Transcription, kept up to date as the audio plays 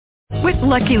With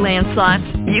Lucky Land Slots,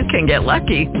 you can get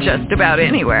lucky just about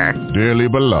anywhere. Dearly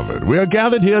beloved, we are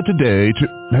gathered here today to...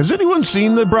 Has anyone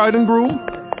seen the bride and groom?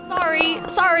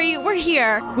 Sorry, we're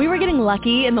here. We were getting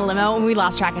lucky in the limo and we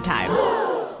lost track of time.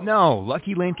 No,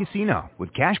 Lucky Land Casino,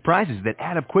 with cash prizes that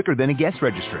add up quicker than a guest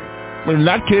registry. In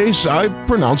that case, I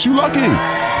pronounce you lucky.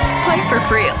 Play for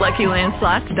free at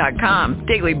LuckyLandSlots.com.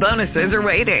 Daily bonuses are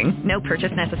waiting. No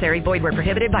purchase necessary. Void where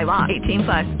prohibited by law.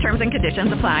 18+. Terms and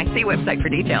conditions apply. See website for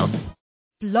details.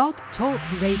 Blog Talk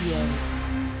Radio.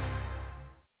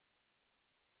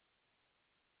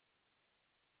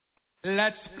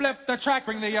 Let's flip the track,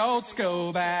 bring the old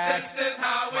school back. This is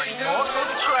how we do it.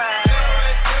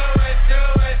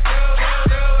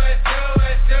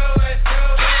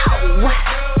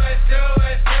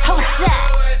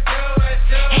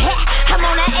 I'm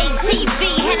on that ATV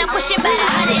and I'm pushing by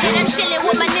 100 and I'm chilling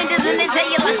with my ninjas and they tell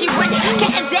you like you run.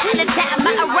 Counting down the time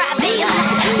I arrive there.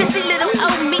 Just a little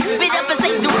old me spit up and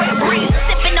say the real breeze.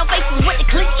 Sipping on faces with the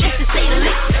click just to say the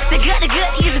least. The good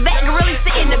is back and really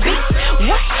sitting the beat.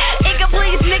 What? Igga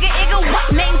please nigga, Igga what?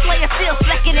 Name Slayer still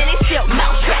slacking and they still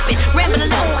mouth trapping.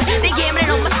 Rambling on, they gambling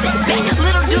on my setback.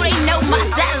 Little do they know my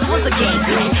silence was a game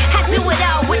plan. I do it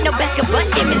all with no backup but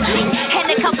imaging.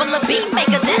 And a couple of beat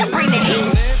makers that'll bring the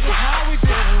heat.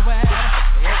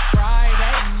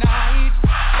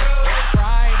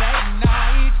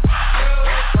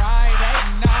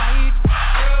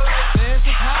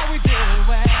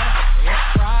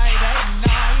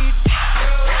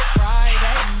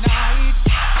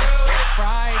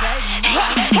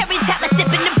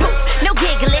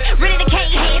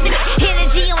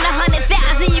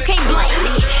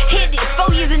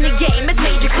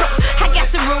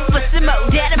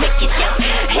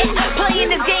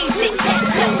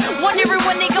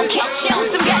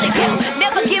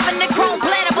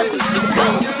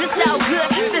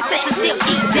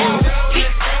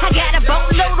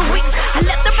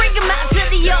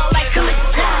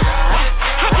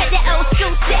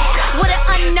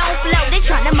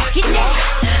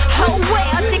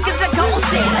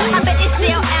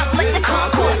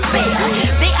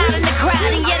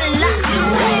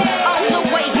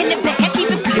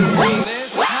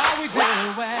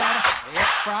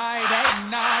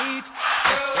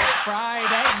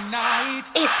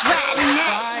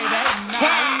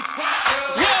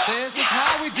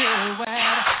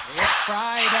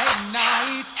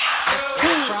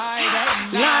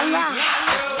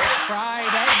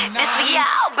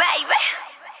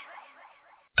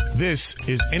 This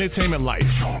is Entertainment Life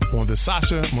on The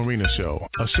Sasha Marina Show,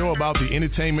 a show about the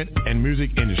entertainment and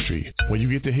music industry, where you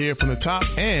get to hear from the top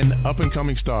and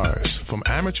up-and-coming stars, from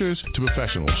amateurs to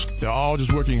professionals. They're all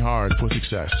just working hard for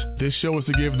success. This show is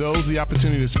to give those the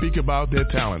opportunity to speak about their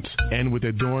talents and what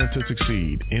they're doing to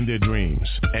succeed in their dreams.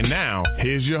 And now,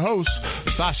 here's your host,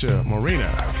 Sasha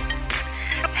Marina.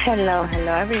 Hello,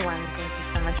 everyone. Thank you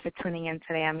so much for tuning in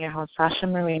today. I'm your host, Sasha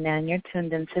Marina, and you're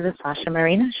tuned into the Sasha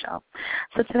Marina Show.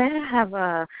 So today I have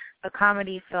a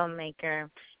comedy filmmaker,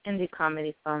 indie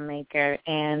comedy filmmaker,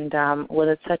 and with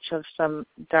a touch of some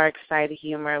dark side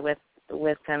humor with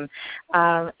him.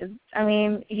 I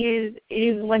mean,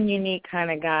 he's one unique kind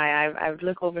of guy. I've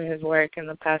looked over his work in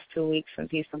the past 2 weeks since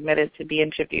he submitted to be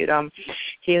interviewed.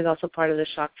 He is also part of the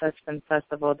Shock Fest Film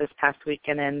Festival this past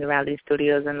weekend in the Raleigh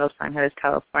Studios in Los Angeles,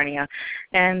 California.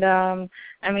 And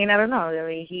I mean, I don't know. I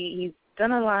mean, he's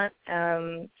done a lot.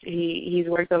 He's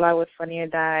worked a lot with Funny or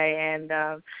Die,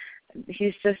 and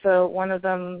he's just one of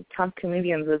them top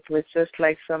comedians with just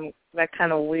like that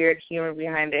kind of weird humor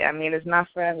behind it. I mean, it's not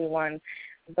for everyone,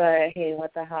 but hey,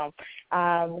 what the hell?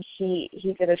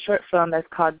 He did a short film that's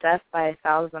called Death by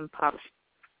 1,000 Pups.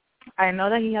 I know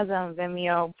that he has it on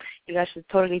Vimeo. You guys should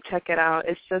totally check it out.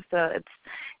 It's just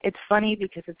it's funny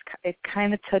because it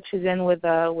kind of touches in with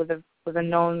a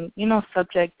known,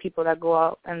 subject, people that go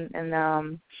out and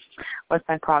what's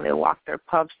that called? They walk their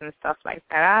pups and stuff like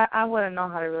that. I wouldn't know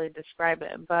how to really describe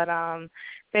it, but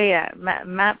yeah,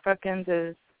 Matt Brookens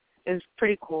is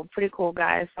pretty cool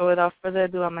guy. So without further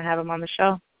ado, I'm gonna have him on the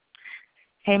show.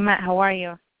 Hey Matt, how are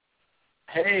you?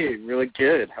 Hey, really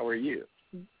good. How are you?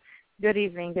 Good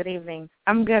evening.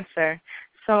 I'm good, sir.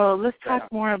 So let's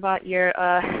talk more about your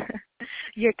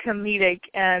your comedic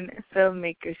and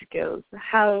filmmaker skills.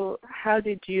 How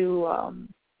did you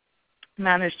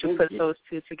manage to put those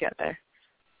two together?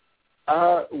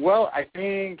 Well, I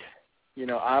think,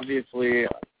 obviously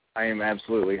I am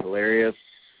absolutely hilarious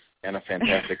and a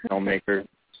fantastic filmmaker.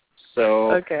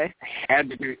 So I had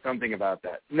to do something about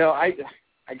that. No, I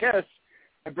guess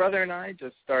my brother and I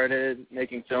just started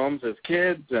making films as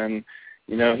kids, and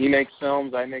he makes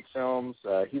films, I make films.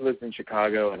 He lives in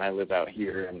Chicago, and I live out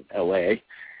here in L.A.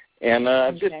 And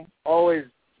I've just always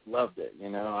loved it. You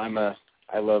know,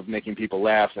 I love making people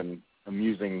laugh and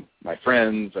amusing my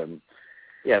friends, and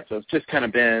so it's just kind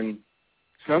of been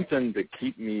something to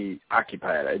keep me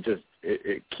occupied.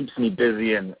 It keeps me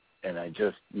busy, and I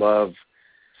just love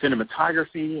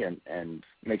cinematography and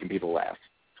making people laugh.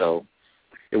 So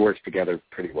it works together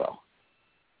pretty well.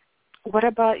 What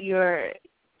about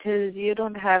because you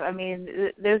don't have, I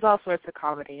mean, there's all sorts of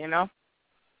comedy, you know?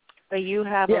 But you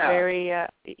have a very,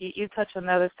 you touch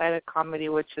another side of comedy,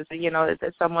 which is, you know,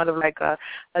 it's somewhat of like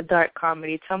a dark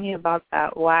comedy. Tell me about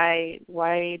that. Why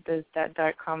does that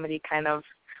dark comedy kind of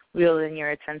reel in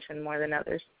your attention more than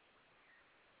others?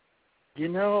 You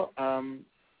know,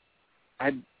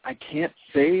 I can't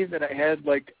say that I had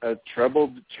like a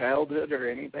troubled childhood or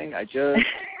anything. I just,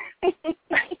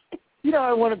 you know,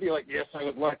 I want to be like, yes, I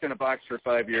was locked in a box for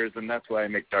 5 years, and that's why I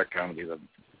make dark comedies. I'm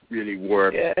really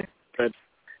warped. Yeah. But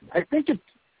I think it's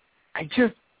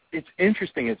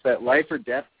interesting. It's that life or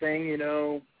death thing, you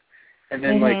know. And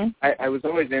then like I was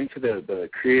always into the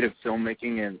creative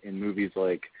filmmaking in movies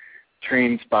like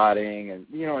Train Spotting, and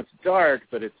you know, it's dark,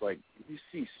 but it's like you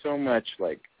see so much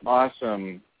like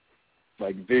awesome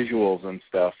like visuals and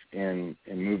stuff in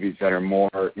movies that are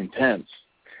more intense.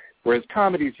 Whereas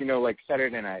comedies, you know, like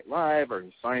Saturday Night Live or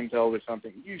Seinfeld or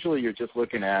something, usually you're just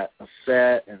looking at a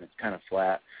set and it's kind of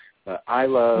flat. But I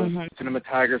love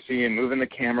cinematography and moving the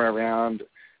camera around,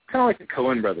 kind of like the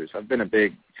Coen brothers. I've been a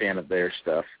big fan of their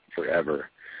stuff forever.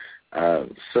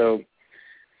 So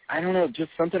I don't know, just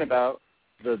something about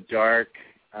the dark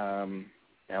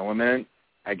element.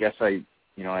 I guess I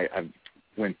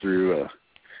went through a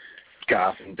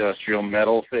goth industrial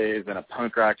metal phase and a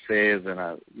punk rock phase, and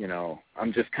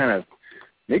I'm just kind of,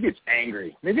 maybe it's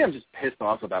angry. Maybe I'm just pissed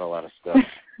off about a lot of stuff.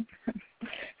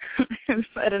 It's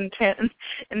that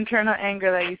internal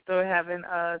anger that you still haven't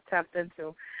tapped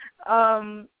into.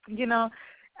 You know,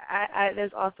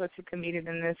 there's all sorts of comedians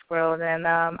in this world, and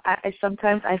I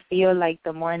sometimes feel like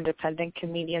the more independent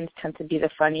comedians tend to be the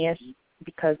funniest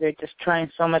because they're just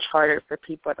trying so much harder for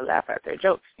people to laugh at their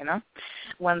jokes, you know?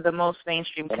 When the most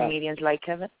mainstream comedians like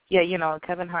Kevin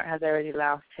Hart has already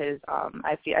lost his,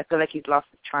 I feel like he's lost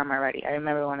his charm already. I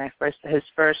remember when his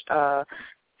first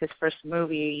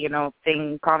movie, you know,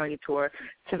 comedy tour,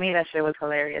 to me that shit was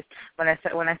hilarious. When I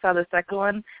saw the second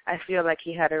one, I feel like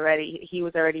he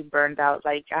was already burned out.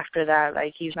 Like after that,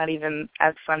 like he's not even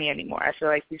as funny anymore. I feel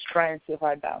like he's trying too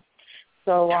hard now.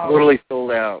 So totally sold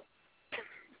out.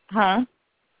 Huh?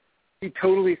 He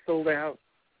totally sold out.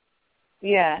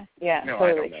 Yeah, no,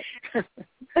 totally. I don't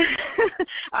know.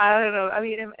 I don't know. I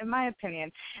mean, in my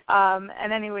opinion.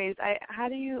 And anyways, how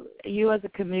do you as a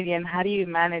comedian, how do you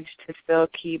manage to still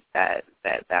keep that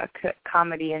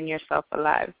comedy in yourself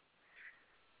alive?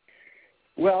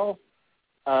 Well,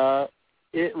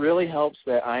 it really helps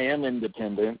that I am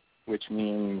independent, which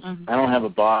means I don't have a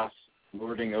boss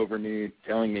lording over me,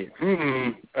 telling me,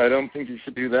 I don't think you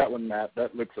should do that one, Matt.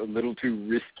 That looks a little too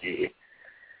risky.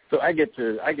 So I get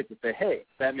to say, hey,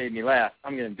 that made me laugh.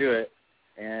 I'm going to do it,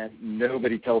 and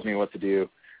nobody tells me what to do.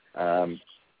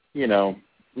 You know,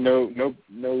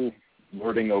 no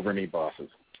lording over me bosses.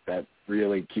 That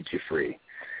really keeps you free.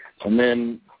 And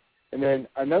then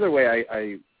another way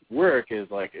I work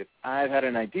is like if I've had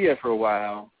an idea for a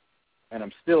while and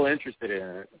I'm still interested in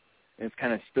it, and it's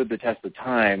kind of stood the test of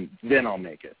time, then I'll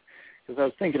make it. Because I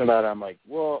was thinking about it, I'm like,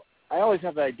 well, I always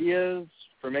have ideas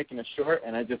for making a short,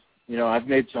 and I just, you know, I've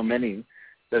made so many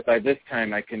that by this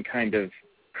time I can kind of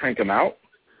crank them out.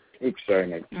 Oops, sorry,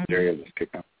 my stereo just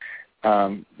kicked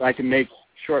on. I can make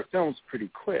short films pretty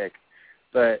quick,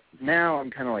 but now I'm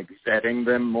kind of like vetting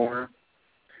them more.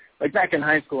 Like back in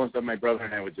high school and stuff, my brother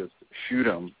and I would just shoot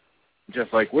them.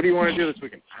 Just like, what do you want to do this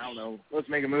weekend? I don't know. Let's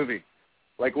make a movie.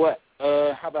 Like what?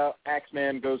 How about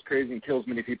Axeman goes crazy and kills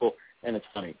many people, and it's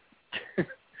funny.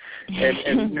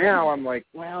 and now I'm like,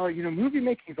 well, you know, movie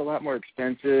making is a lot more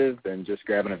expensive than just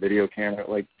grabbing a video camera.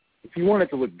 Like, if you want it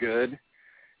to look good,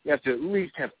 you have to at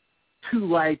least have 2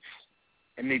 lights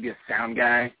and maybe a sound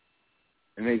guy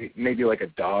and maybe like a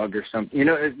dog or something. You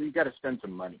know, you got to spend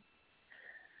some money.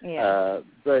 Yeah.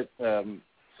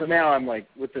 So now I'm like,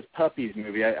 with this Puppies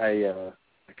movie, I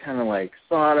kind of like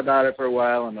thought about it for a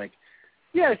while. I'm like,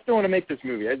 yeah, I still want to make this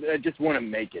movie. I just want to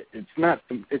make it. It's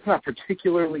not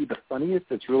particularly the funniest.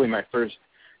 It's really my first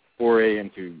foray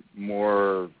into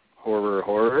more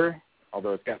horror,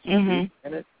 although it's got some cute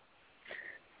in it.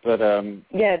 But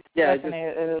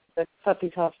definitely the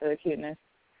Puppies help for the cuteness.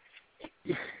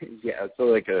 Yeah, it's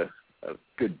like a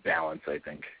good balance, I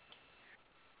think.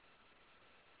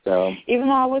 So even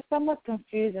though I was somewhat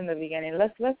confused in the beginning,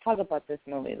 let's talk about this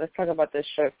movie. Let's talk about this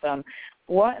short film.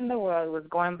 What in the world was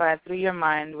going by through your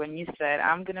mind when you said,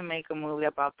 I'm going to make a movie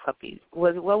about puppies?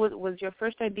 Was your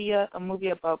first idea a movie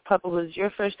about puppies? Was your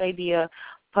first idea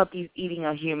puppies eating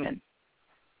a human?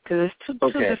 Because it's two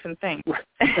different things.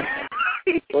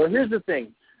 Well, here's the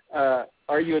thing.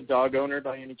 Are you a dog owner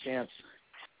by any chance?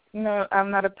 No,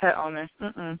 I'm not a pet owner.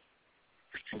 Mm-mm.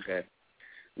 Okay.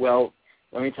 Well,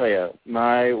 let me tell you,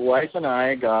 my wife and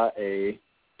I got a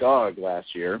dog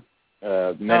last year,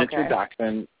 miniature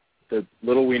dachshund, the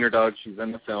little wiener dog. She's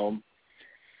in the film.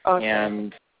 Okay.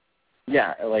 And,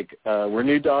 yeah, like, we're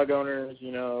new dog owners,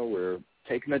 you know. We're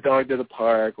taking the dog to the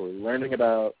park. We're learning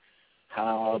about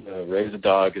how to raise a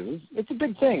dog. It's a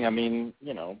big thing. I mean,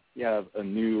 you know, you have a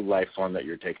new life form that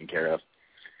you're taking care of.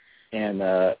 And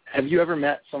have you ever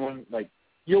met someone, like,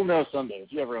 you'll know someday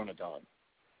if you ever own a dog.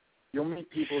 You'll meet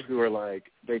people who are like,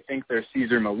 they think they're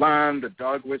Cesar Millan, the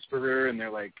dog whisperer, and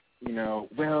they're like, you know,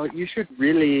 well, you should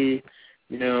really,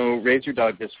 you know, raise your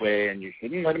dog this way, and you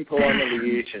shouldn't let him pull on the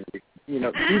leash, and, you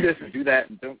know, do this and do that,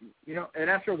 and don't, you know, and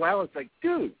after a while it's like,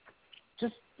 dude,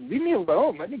 just leave me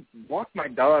alone. Let me walk my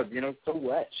dog, you know, so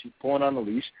what? She's pulling on the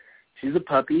leash. She's a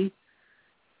puppy.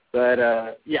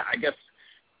 But, yeah, I guess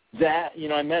that, you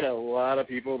know, I met a lot of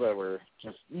people that were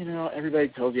just, you know, everybody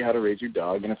tells you how to raise your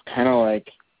dog, and it's kind of like,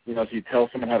 you know, if you tell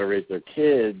someone how to raise their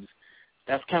kids,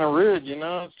 that's kind of rude, you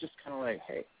know? It's just kind of like,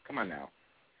 hey, come on now.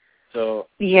 So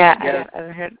yeah,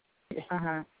 I've heard.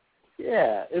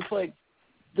 Yeah, it's like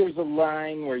there's a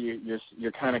line where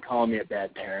you're kind of calling me a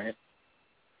bad parent,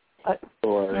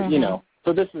 or you know.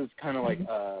 So this is kind of like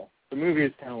the movie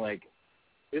is kind of like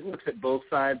it looks at both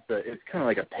sides, but it's kind of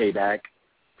like a payback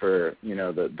for, you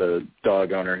know, the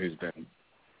dog owner who's been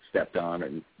stepped on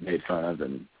and made fun of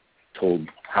and told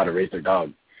how to raise their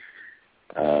dog.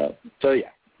 So,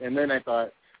 yeah. And then I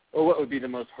thought, well, what would be the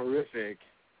most horrific,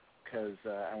 because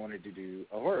I wanted to do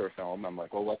a horror film. I'm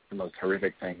like, well, what's the most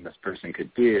horrific thing this person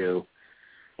could do?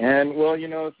 And, well, you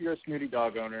know, if you're a snooty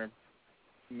dog owner,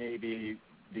 maybe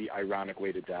the ironic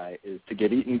way to die is to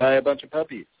get eaten by a bunch of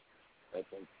puppies. That's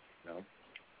like, you know,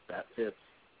 that fits.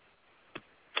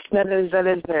 That is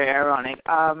very ironic.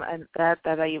 And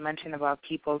that you mentioned about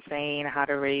people saying how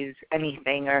to raise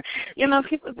anything, or, you know,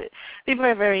 people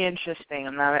are very interesting.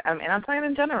 I'm talking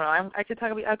in general. I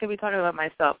could be talking about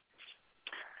myself.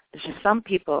 It's just some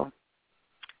people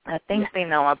that think they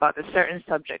know about a certain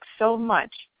subject so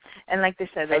much, and like they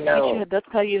said, they'll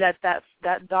tell you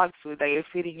that dog food that you're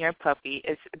feeding your puppy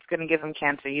it's going to give them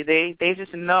cancer. They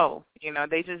just know, you know,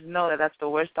 they just know that that's the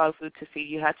worst dog food to feed.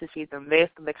 You have to feed them this,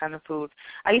 the kind of food.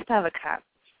 I used to have a cat,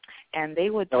 and they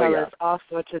would tell us all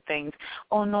sorts of things.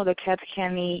 Oh no, the cats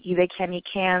can't eat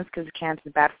cans because cans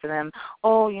is bad for them.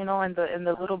 Oh, you know, in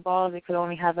the little balls they could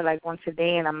only have it like once a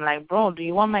day. And I'm like, bro, do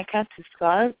you want my cat to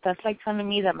starve? That's like telling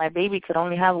me that my baby could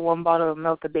only have 1 bottle of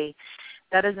milk a day.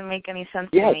 That doesn't make any sense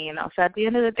to me, you know. So at the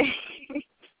end of the day,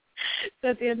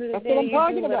 that's what I'm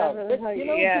talking about. But, you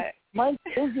know, my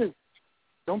business.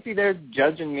 Don't be there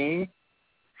judging me.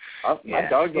 My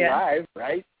dog's alive,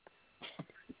 right?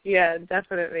 Yeah,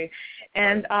 definitely.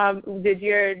 And did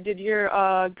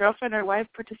your girlfriend or wife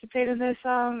participate in this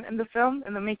in the film,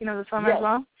 in the making of the film as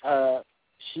well?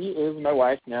 She is my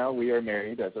wife now. We are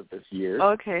married as of this year.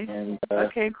 Okay. And,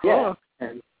 okay, cool.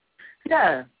 And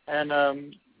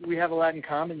we have a lot in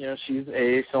common. You know, she's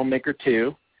a filmmaker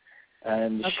too,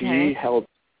 and she helped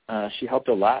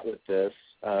a lot with this.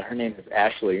 Her name is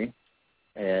Ashley,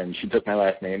 and she took my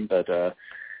last name, but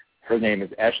her name is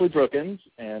Ashley Brookens,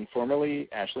 and formerly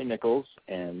Ashley Nichols,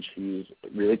 and she's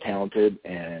really talented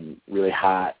and really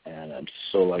hot, and I'm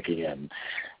so lucky. And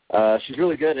she's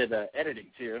really good at editing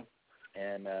too,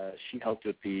 and she helped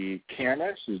with the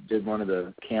camera. She did one of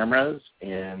the cameras,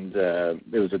 and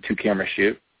it was a 2-camera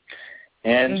shoot.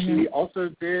 And she also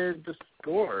did the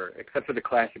score, except for the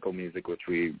classical music, which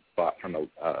we bought from the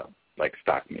like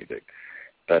stock music.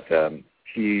 But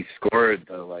she scored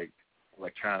the like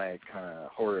electronic kind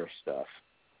of horror stuff,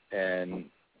 and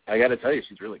I got to tell you,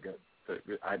 she's really good. So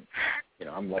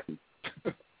I'm lucky.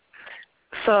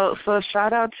 So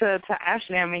shout out to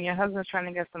Ashley. I mean, your husband's trying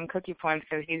to get some cookie points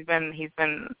because he's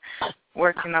been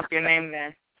working up your name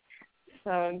there.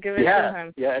 So give it to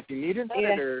him. Yeah, if you need an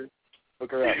editor,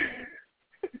 hook her up.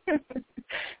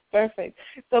 Perfect.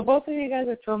 So both of you guys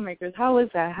are filmmakers. How is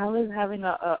that? How is having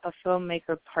a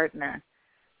filmmaker partner?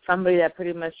 Somebody that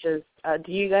pretty much just,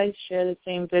 do you guys share the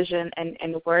same vision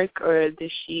and work, or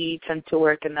does she tend to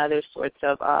work in other sorts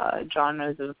of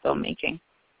genres of filmmaking?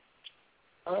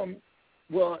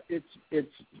 Well, it's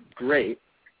great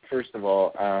first of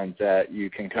all, that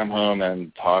you can come home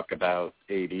and talk about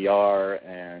ADR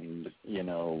and,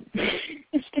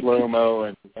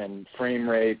 slow-mo and frame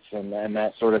rates and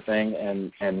that sort of thing,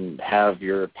 and have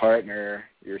your partner,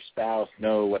 your spouse,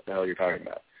 know what the hell you're talking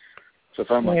about. So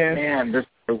if I'm like, man,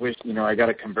 I wish, I got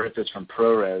to convert this from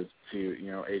ProRes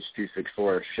to,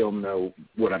 H.264, she'll know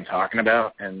what I'm talking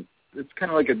about, and it's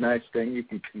kind of like a nice thing. You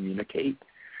can communicate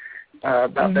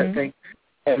about that thing.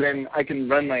 And then I can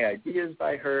run my ideas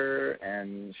by her,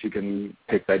 and she can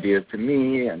pitch ideas to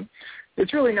me, and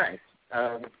it's really nice.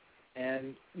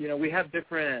 And, we have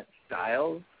different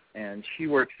styles, and she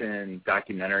works in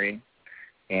documentary,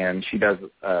 and she does,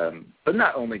 but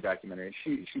not only documentary.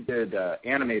 She did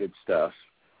animated stuff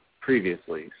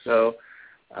previously. So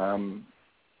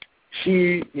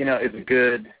she, is a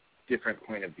good, different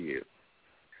point of view.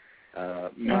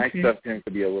 My stuff tends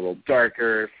to be a little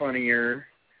darker, funnier.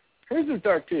 Hers is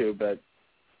dark too, but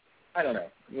I don't know.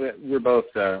 We're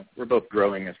both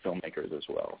growing as filmmakers as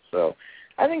well. So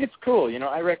I think it's cool.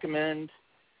 I recommend,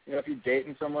 if you're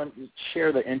dating someone,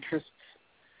 share the interests.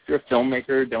 If you're a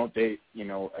filmmaker, don't date,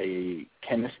 a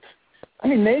chemist. I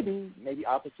mean, maybe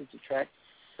opposites attract,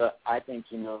 but I think,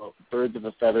 birds of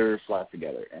a feather flock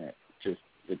together, and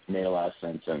it's made a lot of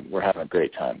sense, and we're having a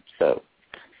great time. So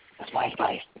that's my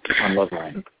advice on Love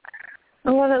Line.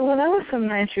 Well, that was some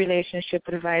nice relationship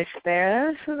advice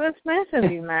there. That's nice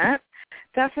of you, Matt.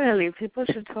 Definitely, people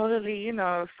should totally,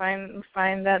 find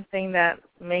that thing that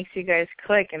makes you guys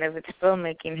click. And if it's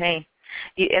filmmaking, hey,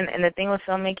 and the thing with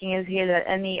filmmaking is here that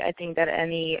any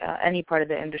part of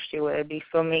the industry, whether it be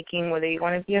filmmaking, whether you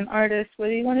want to be an artist,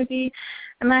 whether you want to be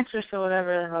an actress or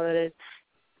whatever the hell it is,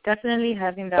 definitely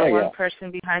having that one person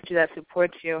behind you that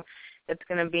supports you,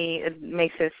 it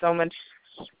makes it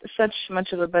such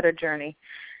much of a better journey,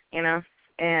 And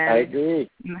I agree.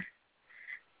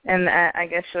 And I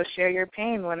guess she'll share your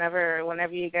pain whenever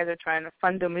you guys are trying to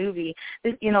fund a movie.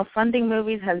 Funding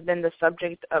movies has been the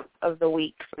subject of the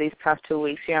week for these past 2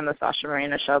 weeks here on the Sasha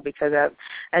Marina Show, because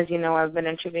as you know, I've been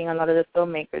interviewing a lot of the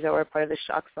filmmakers that were part of the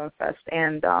Shock Film Fest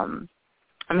and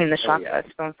the Shock Fest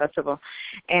Film Festival,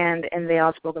 and they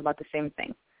all spoke about the same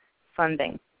thing: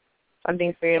 funding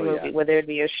for your movie, whether it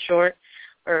be a short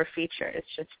or a feature. It's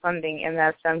just funding, and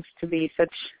that seems to be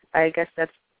such. I guess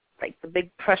that's like the big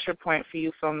pressure point for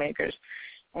you filmmakers.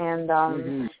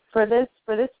 And for this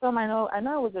film, I know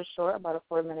it was a short, about a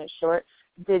 4-minute short.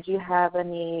 Did you have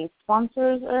any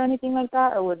sponsors or anything like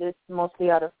that, or was this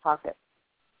mostly out of pocket?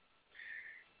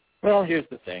 Well, here's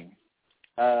the thing.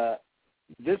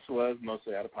 This was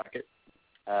mostly out of pocket.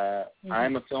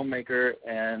 I'm a filmmaker,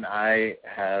 and I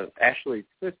have Ashley's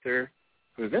sister,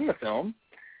 who's in the film.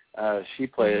 She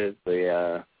plays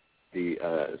the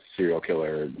serial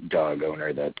killer dog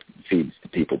owner that feeds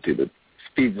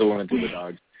the woman to the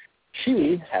dogs.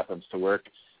 She happens to work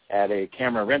at a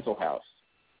camera rental house,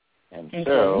 and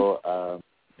so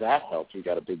that helped. We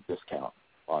got a big discount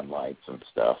on lights and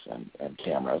stuff and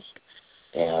cameras,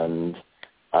 and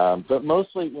but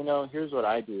mostly, here's what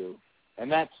I do,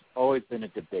 and that's always been a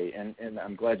debate. And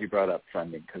I'm glad you brought up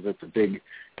funding, because it's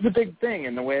a big thing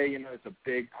in the way, it's a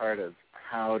big part of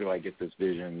how do I get this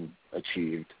vision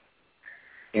achieved.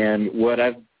 And what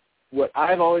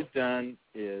I've always done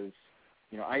is,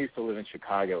 I used to live in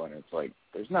Chicago, and it's like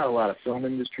there's not a lot of film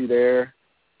industry there.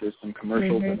 There's some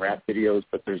commercials and rap videos,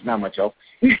 but there's not much else.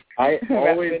 I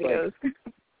always videos.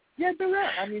 The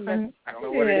rap. I mean, I don't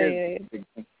know what it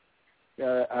is.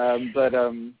 But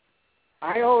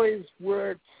I always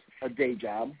worked a day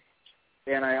job,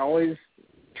 and I always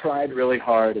tried really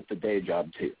hard at the day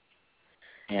job too.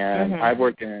 And I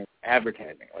worked in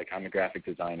advertising, like I'm a graphic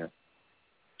designer.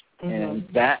 And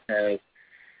that has,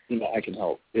 I can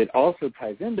help. It also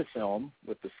ties into film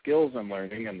with the skills I'm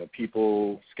learning and the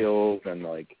people skills and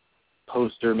like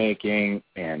poster making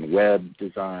and web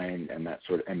design and that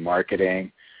sort of, and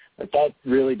marketing. But that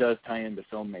really does tie into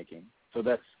filmmaking. So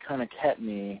that's kind of kept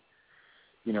me,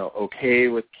 okay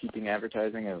with keeping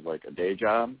advertising as like a day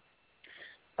job.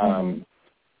 And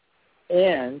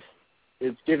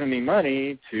it's given me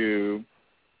money to,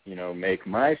 make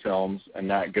my films and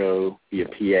not go be a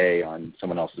PA on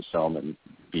someone else's film and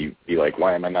be like,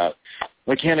 why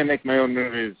can't I make my own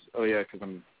movies? Oh yeah, because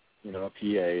I'm, a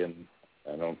PA and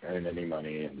I don't earn any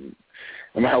money and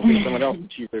I'm helping someone else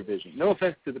achieve their vision. No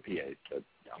offense to the PAs, but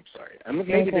I'm sorry.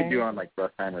 Maybe they do on like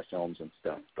Bruckheimer films and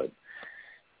stuff, but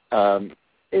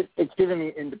it's given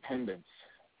me independence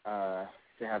to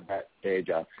have that day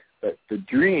job. But the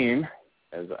dream,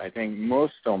 as I think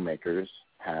most filmmakers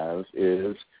have,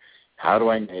 is how do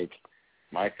I make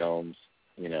my films,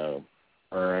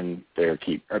 earn their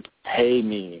keep, or pay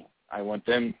me I want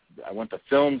the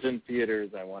films in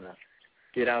theaters. I want to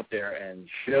get out there and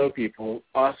show people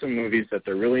awesome movies that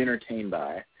they're really entertained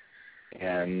by,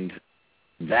 and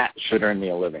that should earn me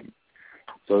a living.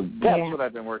 So that's what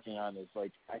I've been working on is,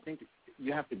 like, I think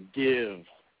you have to give.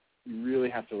 You really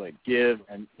have to, like, give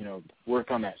and, you know, work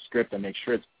on that script and make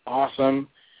sure it's awesome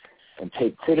and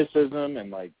take criticism and,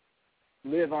 like,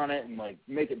 live on it and, like,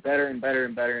 make it better and better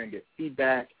and better and get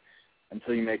feedback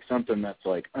until you make something that's,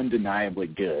 like, undeniably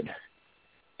good.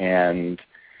 And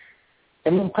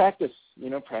then practice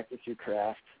your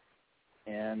craft.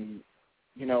 And,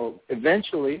 you know,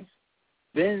 eventually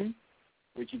then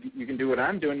what you can do what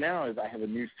I'm doing now is I have a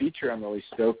new feature I'm really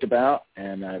stoked about,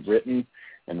 and I've written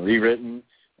and rewritten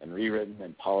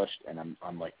and polished, and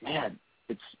I'm like, man,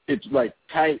 it's like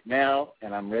tight now,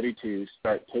 and I'm ready to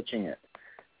start pitching it.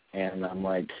 And I'm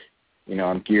like, you know,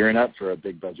 I'm gearing up for a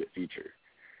big budget feature.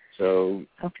 So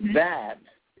that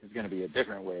is going to be a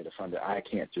different way to fund it. I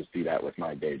can't just do that with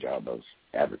my day job of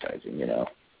advertising, you know.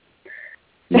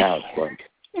 Now it's like,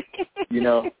 you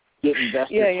know, get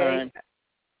investor time.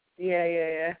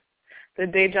 Yeah. The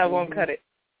day job won't cut it.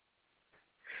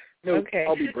 No, okay.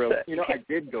 I'll be broke. You know, I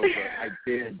did go broke.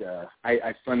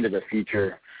 I funded a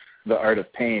feature, The Art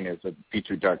of Pain, as a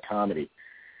featured dark comedy.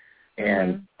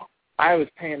 And I was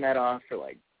paying that off for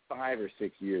like 5 or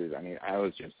 6 years. I mean, I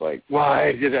was just like,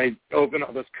 why did I open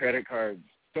all those credit cards?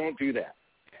 Don't do that.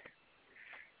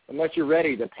 Unless you're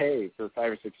ready to pay for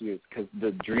 5 or 6 years, because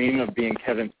the dream of being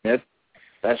Kevin Smith,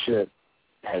 that ship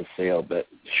has sailed.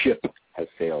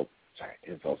 Sorry,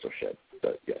 it's also ship,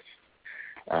 but yes.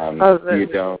 You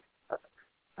don't.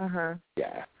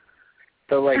 Yeah.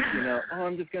 So, like, you know,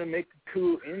 I'm just going to make a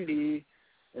cool indie,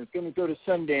 and it's going to go to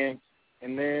Sundance,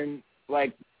 and then,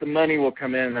 like, the money will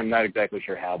come in. I'm not exactly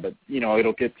sure how, but, you know,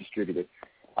 it'll get distributed.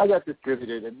 I got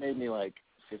distributed. It made me, like,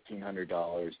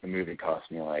 $1,500. The movie cost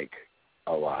me, like,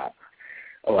 a lot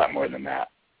more than that.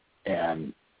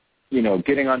 And, you know,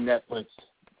 getting on Netflix,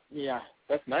 yeah,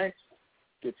 that's nice.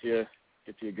 Gets you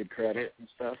a good credit and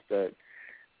stuff, but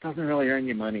doesn't really earn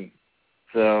you money.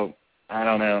 So I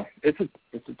don't know. It's a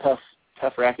tough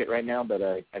racket right now, but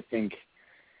I think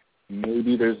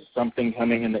maybe there's something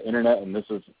coming in the internet, and this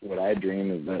is what I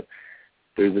dream, is that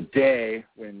there's a day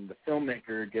when the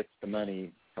filmmaker gets the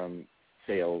money from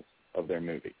sales of their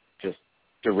movie, just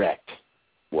direct.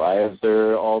 Why is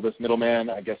there all this middleman?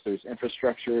 I guess there's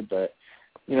infrastructure, but,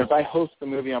 you know, if I host the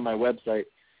movie on my website,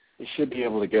 it should be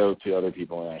able to go to other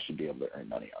people, and I should be able to earn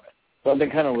money on it. So I've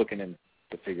been kind of looking into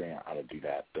figuring out how to do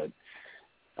that, but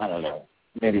I don't know.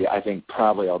 Maybe I think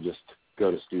probably I'll just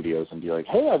go to studios and be like,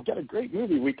 hey, I've got a great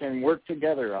movie we can work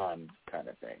together on, kind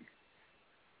of thing.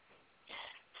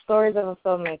 Stories of a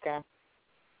filmmaker.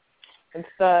 It's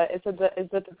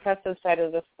the depressive side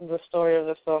of the story of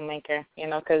the filmmaker, you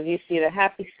know, because you see the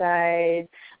happy side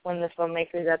when the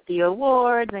filmmaker's at the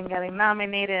awards and getting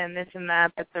nominated and this and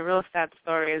that, but the real sad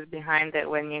story is behind it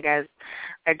when you guys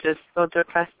are just so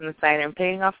depressed inside and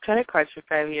paying off credit cards for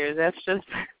 5 years.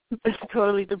 It's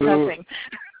totally depressing.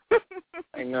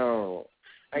 I know.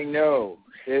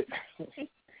 It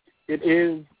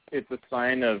is. It's a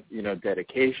sign of, you know,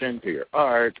 dedication to your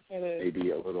art.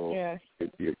 Maybe a little. Yeah.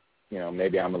 You know,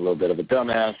 maybe I'm a little bit of a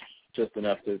dumbass, just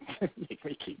enough to make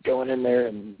me keep going in there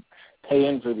and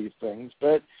paying for these things.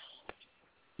 But,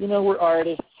 you know, we're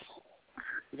artists.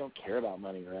 We don't care about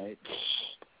money, right?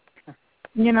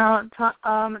 You know,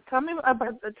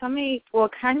 tell me. Well,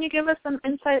 can you give us some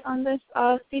insight on this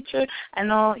feature? I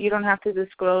know you don't have to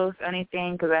disclose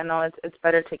anything, because I know it's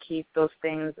better to keep those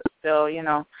things still, you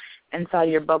know, inside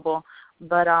your bubble.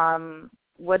 But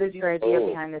what is your idea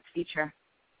behind this feature?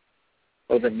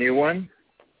 Oh, the new one?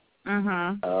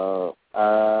 Mm-hmm.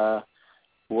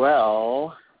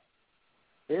 Well,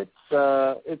 it's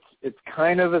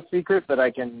kind of a secret, but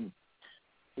I can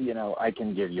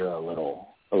give you a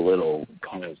little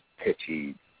kind of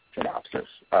pitchy synopsis.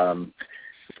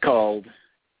 It's called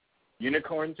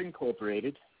Unicorns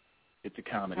Incorporated. It's a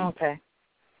comedy. Okay.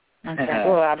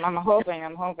 Well, I'm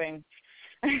hoping.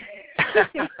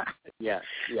 Yeah.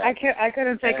 I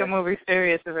couldn't take a movie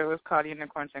serious if it was called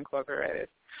Unicorns Incorporated.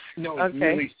 No, it's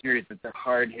really serious. It's a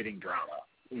hard-hitting drama.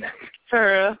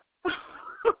 For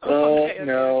real?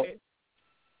 No.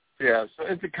 Yeah, so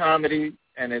it's a comedy,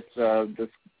 and it's this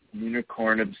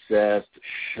unicorn-obsessed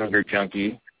sugar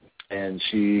junkie, and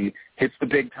she hits the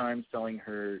big time selling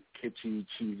her kitschy,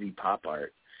 cheesy pop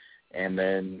art. And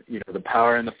then, you know, the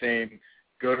power and the fame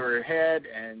go to her head,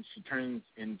 and she turns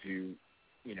into,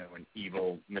 you know, an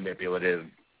evil, manipulative,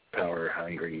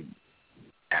 power-hungry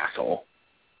asshole.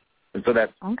 And so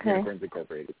that's Unicorns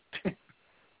Incorporated.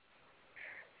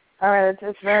 All right,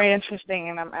 it's very interesting,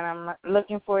 and I'm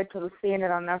looking forward to seeing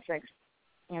it on Netflix.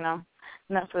 You know,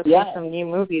 Netflix with some new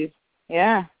movies.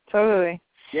 Yeah, totally.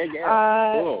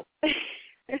 Yeah. Cool.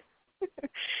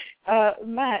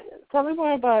 Matt, tell me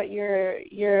more about your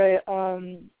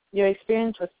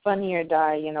experience with Funny or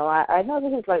Die. You know, I know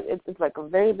this is like it's like a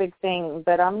very big thing,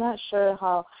 but I'm not sure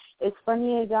how. Is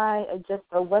Funny or Die just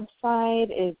a website?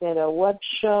 Is it a web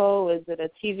show? Is it a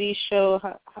TV show?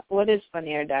 What is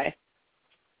Funny or Die?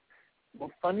 Well,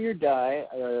 Funny or Die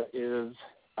is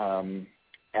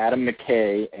Adam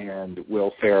McKay and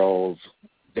Will Ferrell's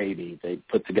baby. They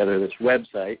put together this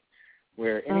website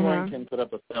where anyone can put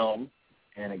up a film,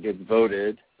 and it gets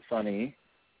voted funny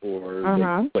or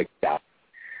they click that.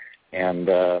 And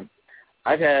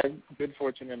I've had good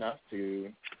fortune enough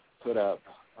to put up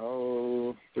 3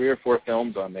 or 4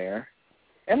 films on there,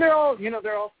 and they're all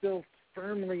still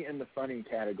firmly in the funny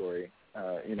category.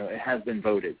 It has been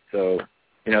voted, so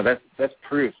that's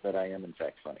proof that I am in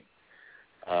fact funny.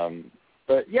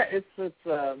 But yeah, it's a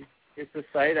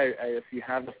site. If you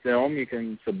have a film, you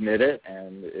can submit it,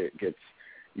 and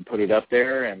you put it up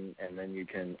there, and then you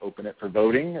can open it for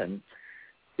voting. And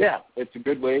yeah, it's a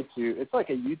good way to. It's like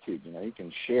a YouTube. You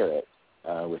can share it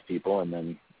with people, and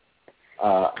then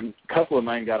a couple of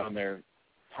mine got on their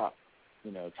top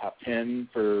 10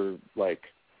 for like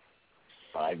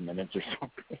 5 minutes or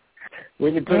something.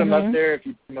 When you put them up there, if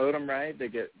you promote them right, they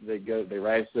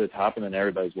rise to the top, and then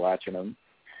everybody's watching them.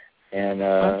 And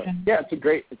yeah, it's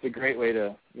a great way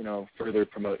to further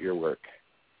promote your work.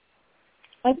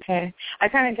 Okay, I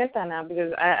kind of get that now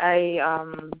because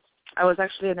I was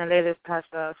actually in LA this past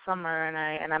summer,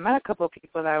 and I met a couple of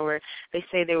people that they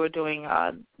say they were doing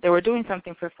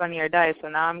something for Funny or Die. So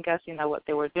now I'm guessing that what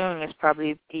they were doing is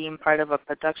probably being part of a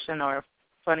production or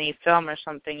funny film or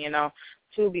something,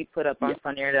 to be put up on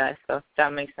Funny or Die. So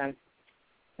that makes sense.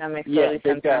 That makes totally sense.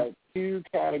 They've got 2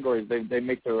 categories. They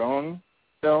make their own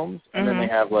films, and then they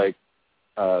have like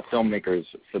filmmakers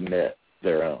submit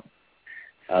their own.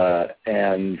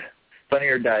 And Funny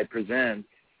or Die Presents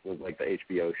was like the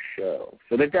HBO show.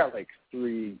 So they've got like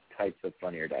 3 types of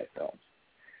Funny or Die films.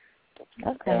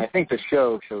 Okay. And I think the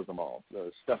show shows them all.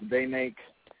 The stuff they make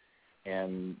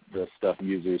and the stuff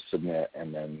users submit,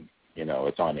 and then,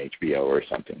 it's on HBO or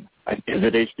something. Is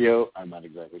it HBO? I'm not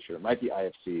exactly sure. It might be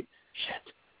IFC. Shit.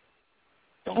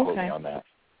 Don't quote me on that.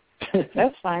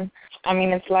 That's fine. I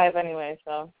mean, it's live anyway,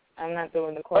 so I'm not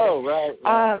doing the quote. Oh, right.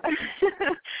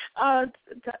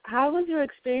 How was your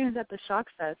experience at the Shock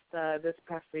Fest this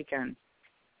past weekend?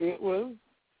 It was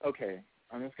okay.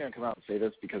 I'm just going to come out and say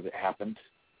this because it happened.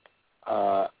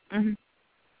 Our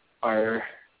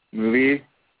movie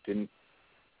didn't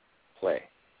play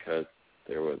because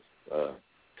there was a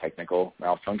technical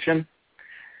malfunction,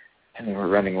 and they were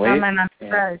running late. I'm not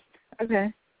surprised.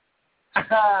 Okay.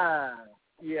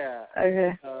 Yeah.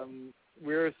 Okay.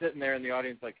 We were sitting there in the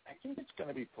audience like, I think it's going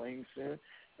to be playing soon.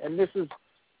 And this is,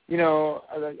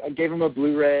 I gave him a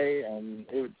Blu-ray, and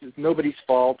it was just nobody's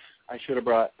fault. I should have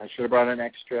brought an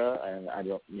extra, and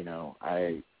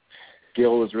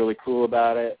Gil was really cool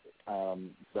about it.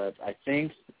 But I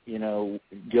think, Gil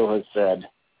has said,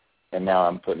 and now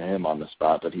I'm putting him on the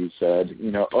spot, but he said,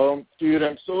 oh, dude,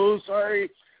 I'm so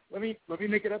sorry. Let me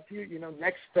make it up to you.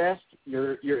 Next fest,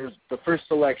 you're the first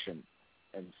selection.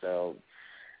 And so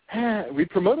we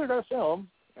promoted our film,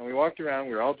 and we walked around.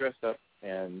 We were all dressed up,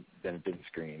 and then it didn't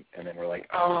screen. And then we're like,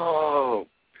 oh.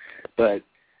 But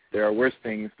there are worse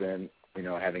things than,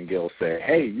 having Gil say,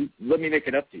 hey, let me make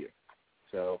it up to you.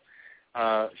 So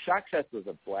Shock Fest was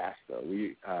a blast, though.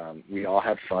 We all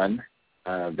had fun.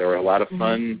 There were a lot of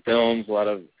fun films, a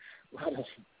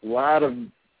lot of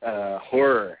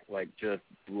horror, like just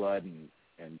blood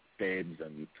and babes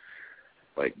and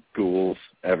like ghouls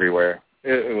everywhere.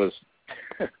 It was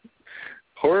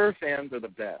horror fans are the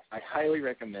best. I highly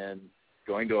recommend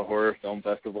going to a horror film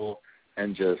festival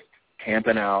and just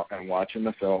camping out and watching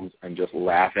the films and just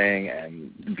laughing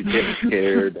and getting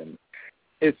scared, and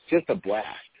it's just a blast.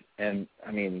 And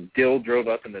I mean, Gil drove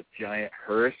up in this giant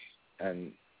hearse,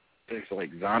 and there's like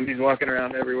zombies walking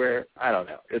around everywhere. I don't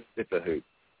know. It's a hoot.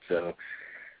 So,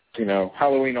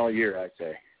 Halloween all year, I'd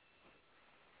say.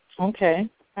 Okay.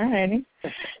 All righty.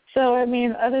 So, I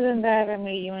mean, other than that,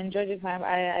 you enjoyed your time.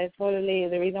 I totally,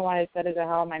 the reason why I said is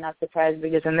how am I not surprised,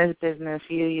 because in this business,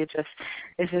 it's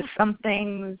just some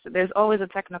things, there's always a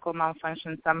technical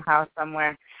malfunction somehow,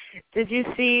 somewhere. Did you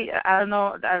see, I don't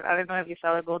know if you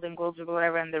saw the Golden Globes or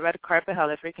whatever, and the red carpet, how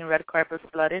the freaking red carpet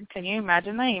flooded? Can you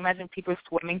imagine that? You imagine people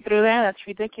swimming through there? That's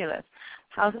ridiculous.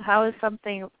 How does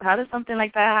something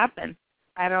like that happen?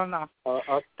 I don't know.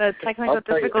 The technical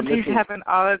difficulties happen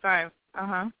all the time.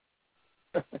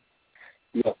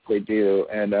 Yes, they do.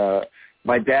 And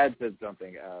my dad said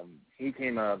something. He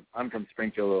came up. I'm from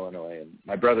Springfield, Illinois, and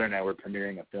my brother and I were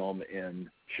premiering a film in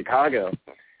Chicago.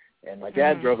 And my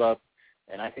dad drove up,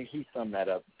 and I think he summed that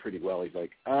up pretty well. He's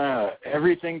like,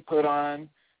 everything put on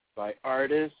by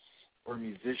artists or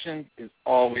musicians is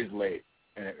always late,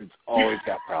 and it's always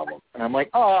got problems. And I'm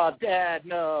like, oh, Dad,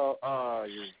 no. Oh,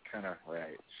 you're kind of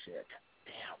right. Shit.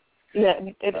 Damn. Yeah,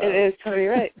 it is totally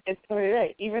right. It's totally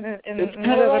right. Even in the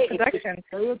middle of a production. It's a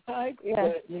stereotype,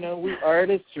 yeah. But, we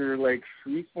artists are like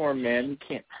free-form men. You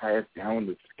can't tie us down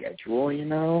with the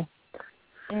schedule,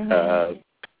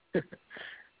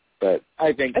 But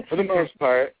I think for the most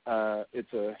part,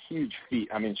 it's a huge feat.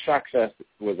 I mean, Shockfest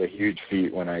was a huge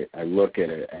feat when I look at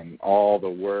it and all the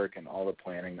work and all the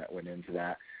planning that went into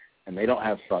that. And they don't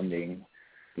have funding,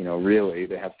 really.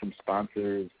 They have some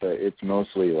sponsors, but it's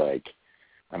mostly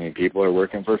people are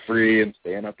working for free and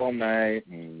staying up all night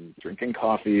and drinking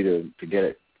coffee to get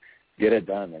it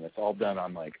done. And it's all done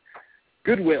on,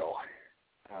 goodwill.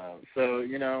 So,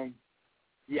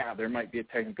 there might be a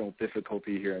technical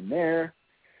difficulty here and there.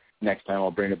 Next time I'll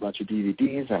bring a bunch of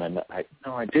DVDs, and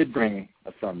I did bring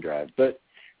a thumb drive, but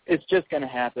it's just going to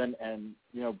happen. And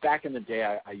back in the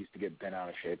day, I used to get bent out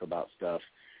of shape about stuff,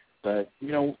 but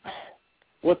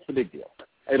what's the big deal?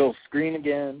 It'll screen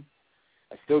again.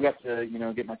 I still got to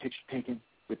get my picture taken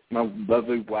with my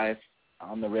lovely wife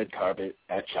on the red carpet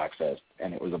at Shockfest,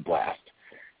 and it was a blast.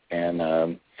 And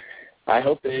I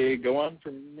hope they go on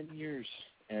for many years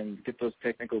and get those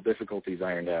technical difficulties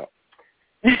ironed out.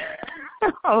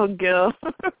 Oh, Gil.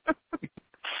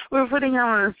 We're putting her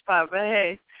on the spot, but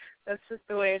hey, that's just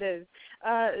the way it is.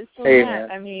 Hey,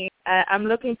 Matt, I'm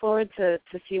looking forward to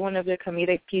see one of your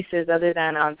comedic pieces other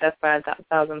than Death by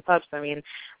 1,000 Pups.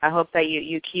 I hope that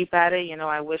you keep at it.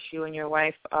 I wish you and your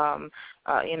wife,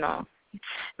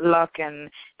 luck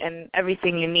and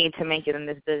everything you need to make it in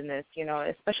this business,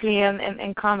 especially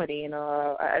in comedy.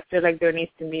 I feel like there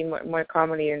needs to be more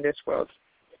comedy in this world.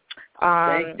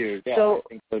 Thank you. Yeah, I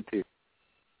think so too.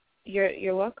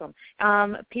 You're welcome.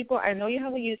 People, I know you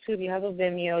have a YouTube, you have a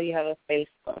Vimeo, you have a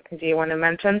Facebook. Do you want to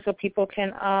mention so people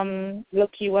can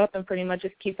look you up and pretty much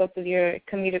just keep up with your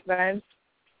comedic vibes?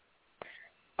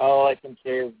 All I can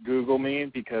say is Google me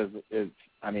because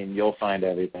you'll find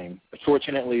everything.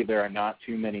 Fortunately, there are not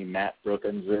too many Matt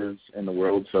Brookenses in the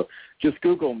world, so just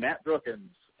Google Matt Brookens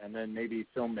and then maybe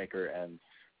Filmmaker, and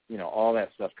all that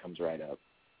stuff comes right up.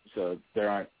 So there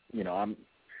aren't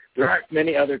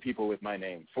many other people with my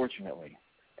name, fortunately.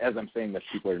 As I'm saying this,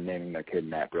 people are naming their kid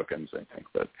Matt Brookens, I think.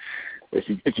 But if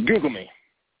you Google me,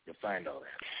 you'll find all that.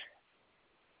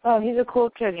 Oh, he's a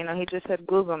cool kid. He just said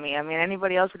Google me.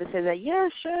 Anybody else would have said that, yeah,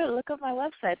 sure, look up my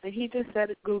website. But he just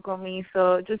said Google me,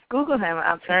 so just Google him.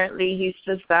 Apparently, he's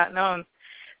just that known.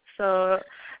 So,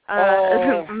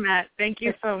 Matt, thank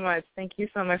you so much. Thank you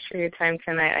so much for your time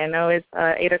tonight. I know it's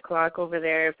 8 o'clock over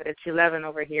there, but it's 11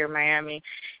 over here in Miami.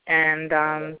 And,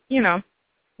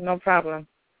 no problem.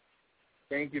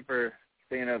 Thank you for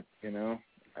staying up, I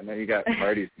know you got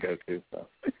parties to go to, so.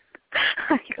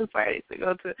 I got parties to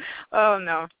go to. Oh,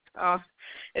 no. Oh,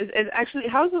 it's actually,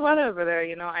 how's the weather over there?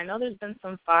 I know there's been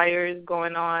some fires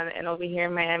going on, and over here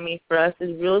in Miami, for us,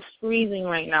 it's real freezing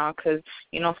right now because,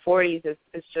 40s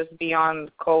is just beyond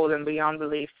cold and beyond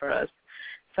belief for us.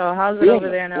 So how's it over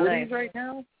there in LA? 40s right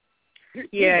now?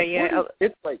 Yeah.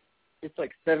 It's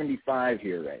like 75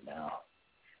 here right now.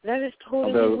 That is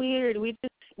totally weird.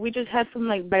 We just had some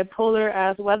bipolar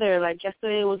ass weather.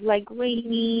 Yesterday it was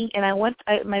rainy, and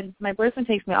my boyfriend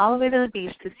takes me all the way to the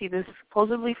beach to see this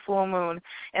supposedly full moon,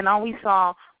 and all we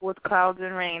saw was clouds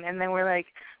and rain. And then we're like,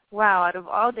 wow, out of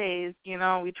all days,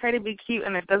 we try to be cute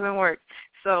and it doesn't work.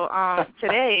 So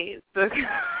today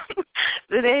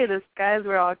the skies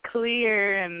were all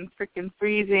clear and freaking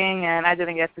freezing, and I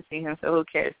didn't get to see him, so who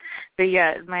cares? But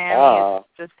yeah, Miami is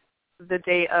just the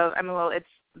day of. It's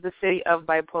the city of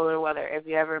bipolar weather. If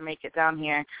you ever make it down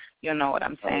here, you'll know what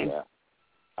I'm saying. Oh,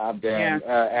 yeah. I've been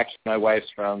actually, my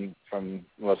wife's from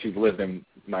she's lived in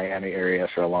Miami area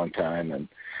for a long time, and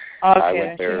I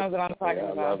went there. She knows what I'm talking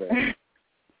about. I love it.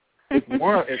 It's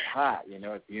warm. It's hot.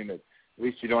 It's humid. At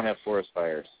least you don't have forest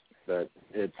fires. But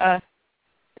it's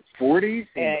 40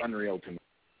 seems unreal to me.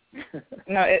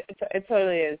 No, it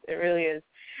totally is. It really is.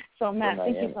 So, Matt,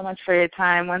 thank you so much for your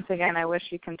time. Once again, I wish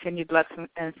you continued luck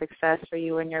and success for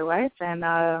you and your wife,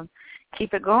 and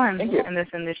keep it going in this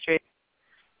industry.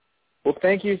 Well,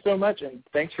 thank you so much, and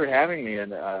thanks for having me,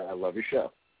 and I love your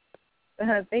show.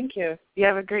 Thank you. You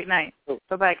have a great night.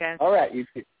 Bye-bye, guys. All right, you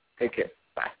too. Take care.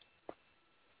 Bye.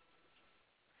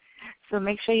 So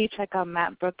make sure you check out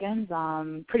Matt Brookens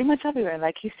pretty much everywhere.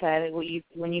 Like you said,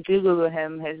 when you do Google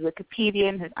him, his Wikipedia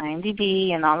and his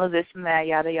IMDb and all of this and that,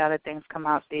 yada, yada things come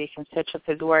out so you can search up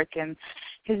his work and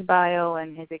his bio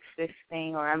and his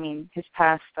his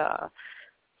past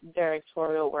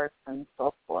directorial works and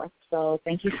so forth. So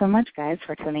thank you so much, guys,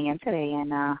 for tuning in today,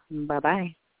 and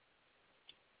bye-bye.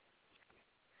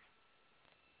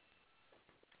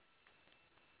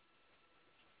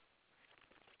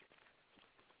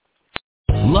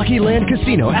 Lucky Land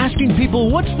Casino, asking people,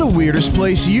 what's the weirdest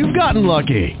place you've gotten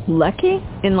lucky? Lucky?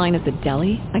 In line at the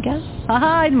deli, I guess?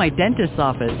 Aha, in my dentist's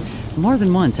office. More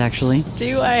than once, actually.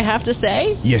 Do I have to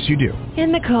say? Yes, you do.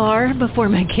 In the car before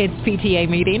my kids' PTA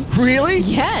meeting. Really?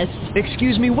 Yes.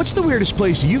 Excuse me, what's the weirdest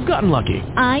place you've gotten lucky?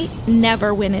 I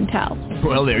never win and tell.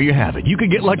 Well, there you have it. You can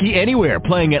get lucky anywhere,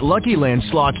 playing at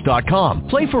LuckyLandSlots.com.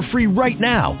 Play for free right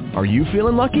now. Are you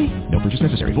feeling lucky? No purchase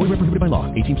necessary. Void where prohibited by law.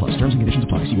 18+. Terms and conditions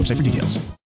apply. See website for details.